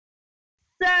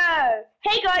So,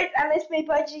 hey guys, and it's me,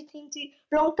 Budgie Team 2.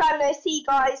 Long time no see,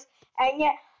 guys. And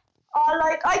yeah,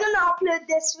 I gonna upload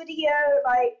this video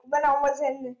like when I was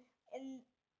in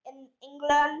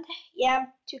England. Yeah,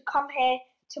 to come here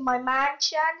to my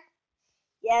mansion.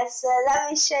 Yeah, so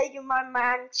let me show you my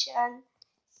mansion.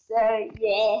 So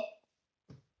yeah,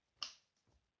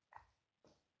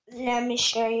 let me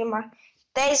show you my.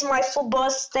 There's my football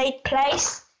state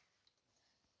place.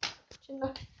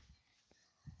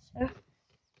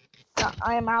 So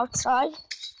I'm outside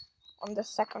on the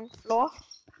second floor.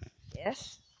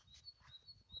 Yes.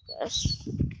 Yes.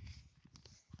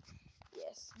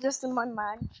 Yes. This is my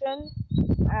mansion.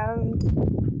 And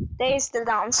there's the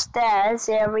downstairs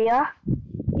area.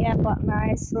 Yeah, but now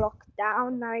it's locked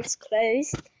down, now it's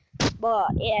closed.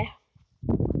 But yeah.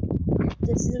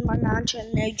 This is my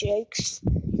mansion, no jokes.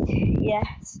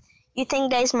 Yes. You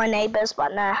think there's my neighbors,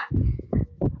 but nah.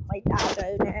 My dad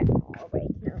owns it. Oh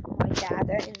wait, no, my dad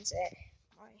owns it.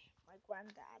 My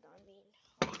granddad, I mean.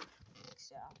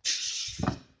 So.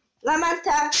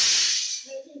 Lamanta.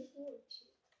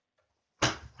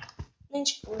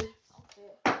 Nincs pult.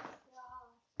 Okay.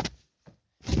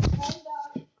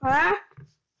 Huh?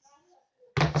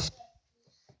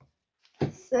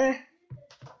 So,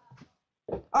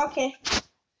 okay.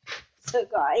 So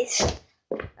guys,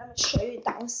 let me show you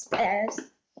downstairs.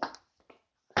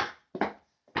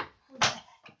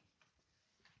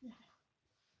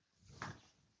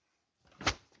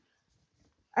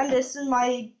 And this is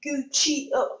my Gucci.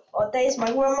 Oh, there's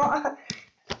my grandma.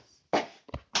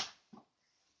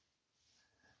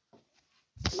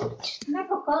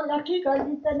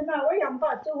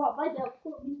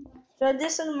 So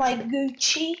this is my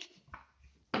Gucci.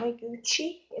 My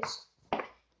Gucci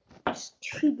is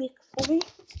too big for me.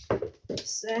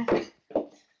 So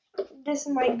this is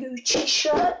my Gucci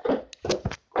shirt.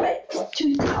 It's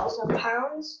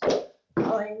 £2,000.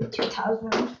 Or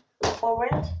 2,000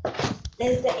 forint.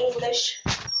 There's the English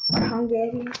or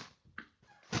Hungarian.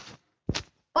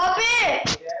 Bobby!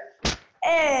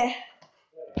 Yes.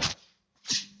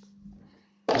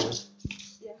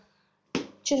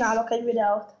 Csinálok egy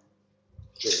videót.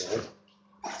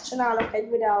 Csinálok egy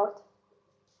videót.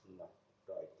 Na,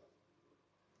 rajta.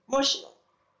 Most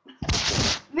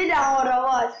videóra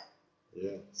vagy.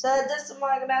 Yeah. So this is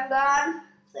my granddad.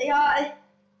 Say hi.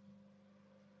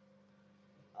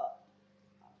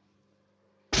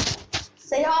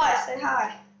 Say hi, say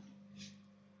hi.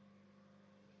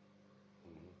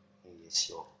 Yes,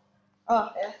 sure.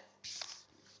 Oh, yeah.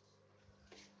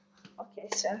 Okay,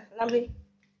 so let me.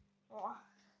 Oh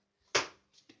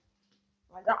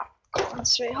my god, go on,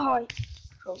 say hi.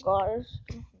 So guys.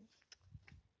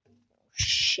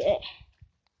 Shit.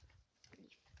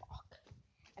 Fuck.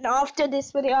 And after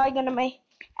this video, I'm gonna make.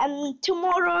 And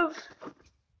tomorrow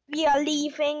we are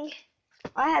leaving.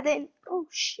 I had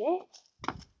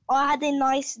a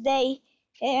nice day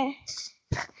here.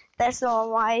 That's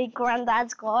all my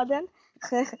granddad's garden.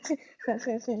 so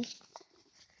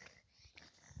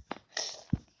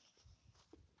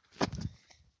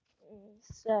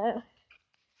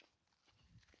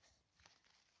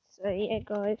yeah,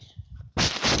 guys.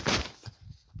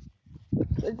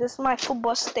 So this is my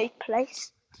football state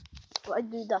place. So I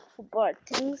do the football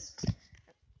things.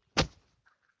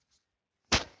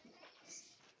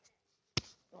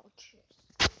 Okay.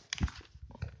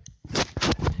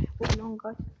 Hold on,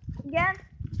 guys. Again.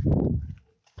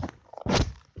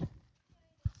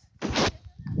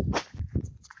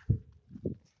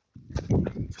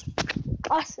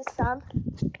 Azt hiszem.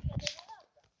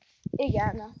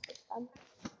 Igen, azt hiszem.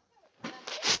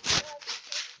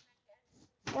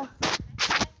 Ja.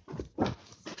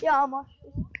 Ja, most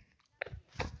is.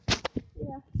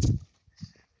 Yeah.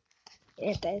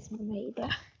 Yeah, there's my neighbor.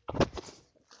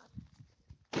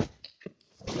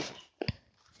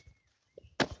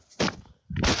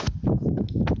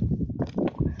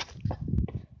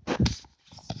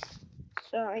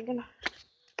 So I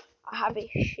have a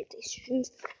shitty shoe.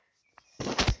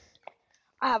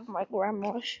 I have my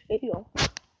grandma's shoe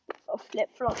of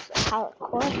flip-flops and how it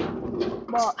could,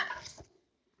 but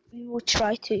we will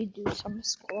try to do some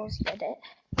scores with it.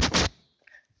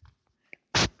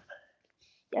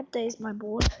 Yep, there's my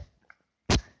board.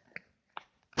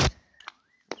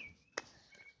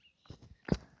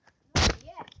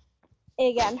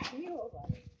 Again.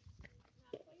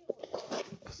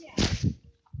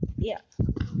 Yeah.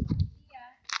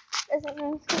 Is it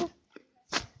nice?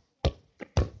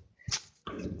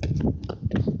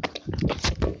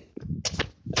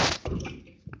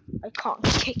 I can't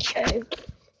kick you.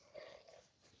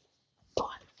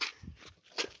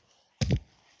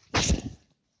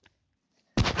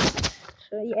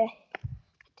 So yeah,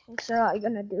 So I'm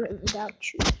gonna do it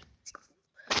without you.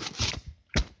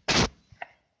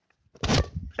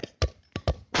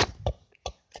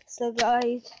 So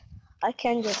guys, I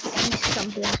can just see some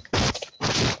black.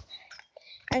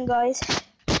 And guys,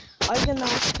 I'm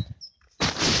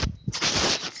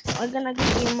gonna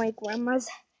give you my grandma's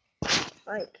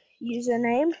like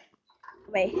username.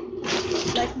 Wait,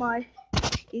 like my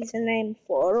username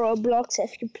for Roblox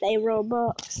if you play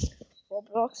Roblox.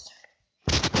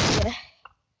 Yeah.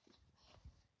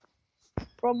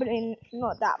 Probably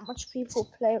not that much people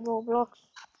play Roblox,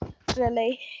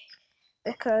 really,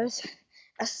 because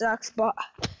it sucks. But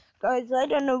guys, I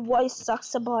don't know what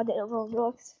sucks about it.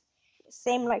 Roblox,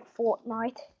 same like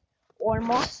Fortnite,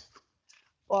 almost,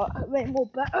 but way more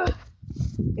better.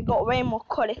 It got way more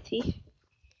quality.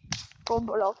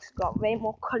 Roblox got way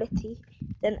more quality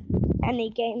than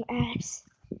any game else.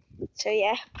 So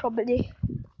yeah, probably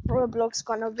Roblox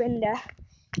gonna win the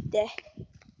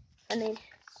I mean.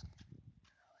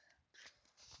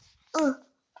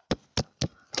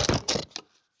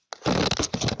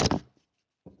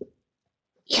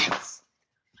 Yes.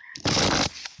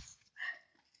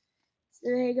 So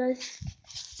there you go.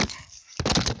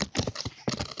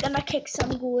 Gonna kick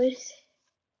some goals.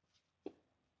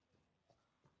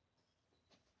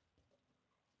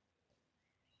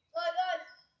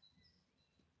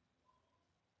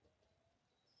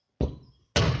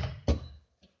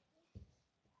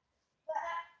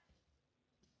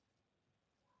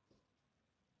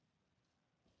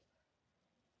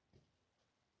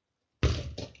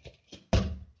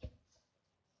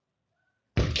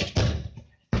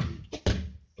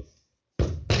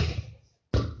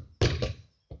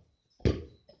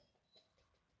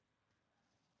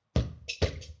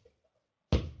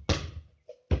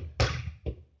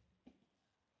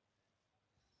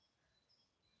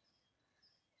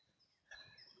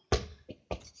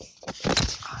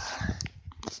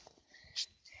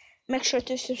 Make sure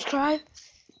to subscribe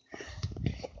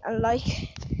and like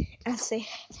and say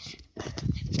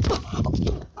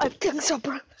I think so,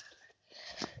 bro.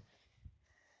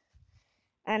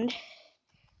 And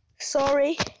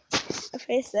sorry if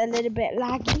it's a little bit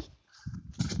laggy,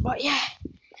 but yeah,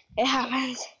 it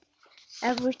happens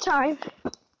every time.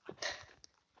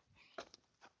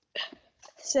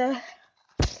 So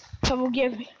I will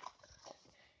give you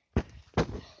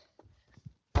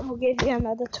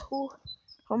another tour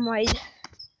from my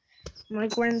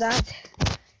granddad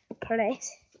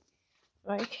place.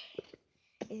 Like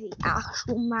the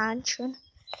actual mansion.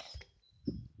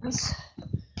 It's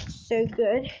so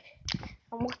good.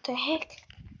 And what the heck?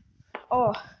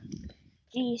 Oh,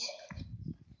 jeez.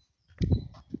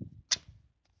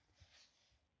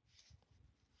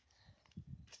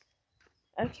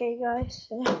 Okay, guys.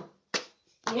 So,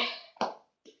 yeah.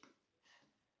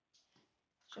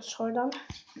 Just hold on.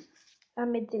 Let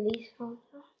me delete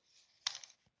something.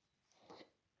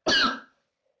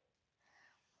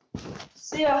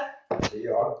 Szia!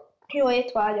 Szia! Jó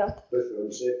étvágyat! Köszönöm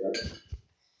szépen!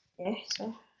 Yeah,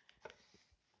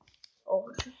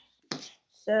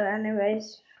 so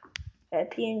anyways,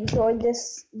 hope you enjoyed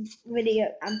this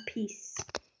video and peace.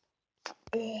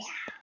 Yeah.